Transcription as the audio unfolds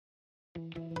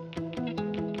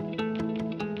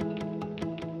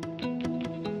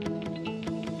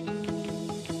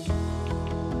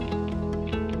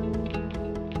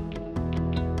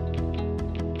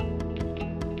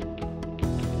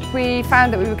We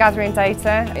found that we were gathering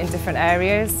data in different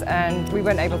areas and we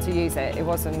weren't able to use it. It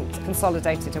wasn't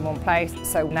consolidated in one place.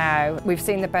 So now we've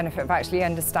seen the benefit of actually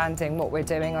understanding what we're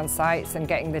doing on sites and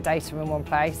getting the data in one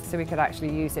place so we could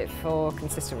actually use it for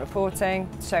consistent reporting,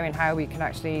 showing how we can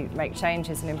actually make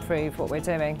changes and improve what we're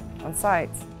doing on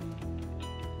sites.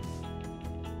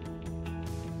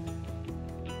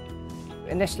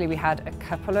 Initially we had a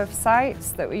couple of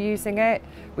sites that were using it.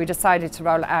 We decided to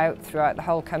roll it out throughout the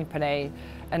whole company,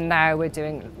 and now we're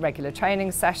doing regular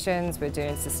training sessions, we're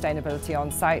doing sustainability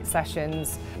on-site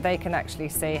sessions. They can actually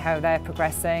see how they're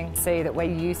progressing, see that we're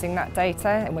using that data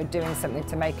and we're doing something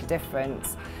to make a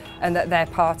difference, and that they're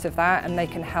part of that and they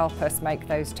can help us make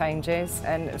those changes,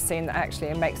 and have seen that actually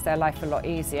it makes their life a lot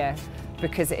easier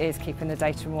because it is keeping the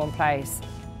data in one place.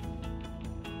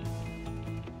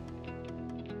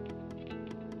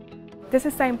 This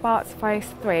is St Barts Phase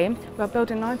 3. We're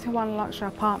building 91 luxury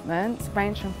apartments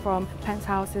ranging from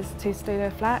penthouses to studio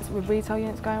flats with retail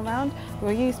units going around.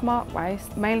 We'll use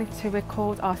SmartWaste mainly to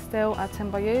record our steel, our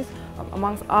timber use,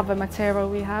 amongst other material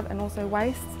we have, and also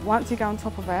waste. Once you go on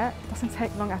top of it, it doesn't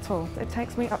take long at all. It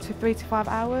takes me up to 3 to 5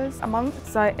 hours a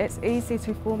month, so it's easy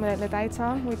to formulate the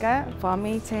data we get for our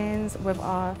meetings with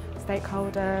our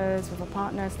stakeholders, with our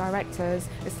partners, directors.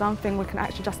 It's something we can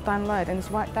actually just download and it's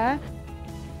right there.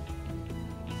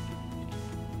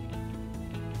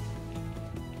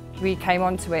 We came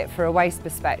onto it for a waste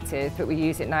perspective, but we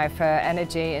use it now for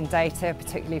energy and data,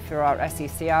 particularly for our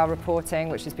SECR reporting,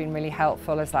 which has been really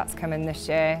helpful as that's come in this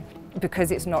year.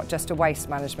 Because it's not just a waste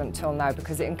management tool now,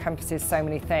 because it encompasses so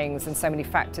many things and so many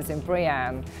factors in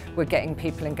BREEAM, we're getting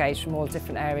people engaged from all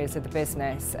different areas of the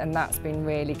business, and that's been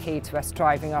really key to us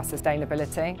driving our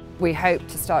sustainability. We hope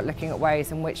to start looking at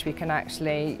ways in which we can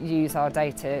actually use our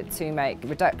data to make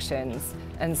reductions,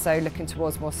 and so looking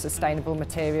towards more sustainable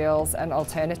materials and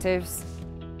alternatives.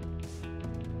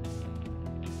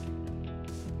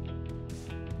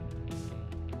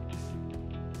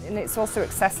 And it's also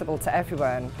accessible to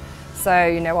everyone. So,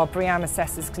 our BREEAM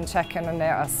assessors can check in on it,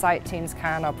 our site teams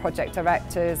can, our project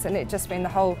directors, and it just means the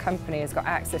whole company has got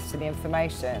access to the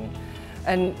information.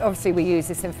 And obviously we use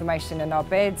this information in our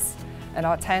bids and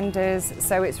our tenders,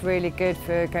 so it's really good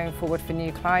for going forward for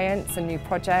new clients and new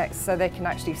projects, so they can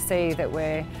actually see that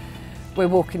we're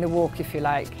walking the walk, if you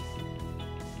like.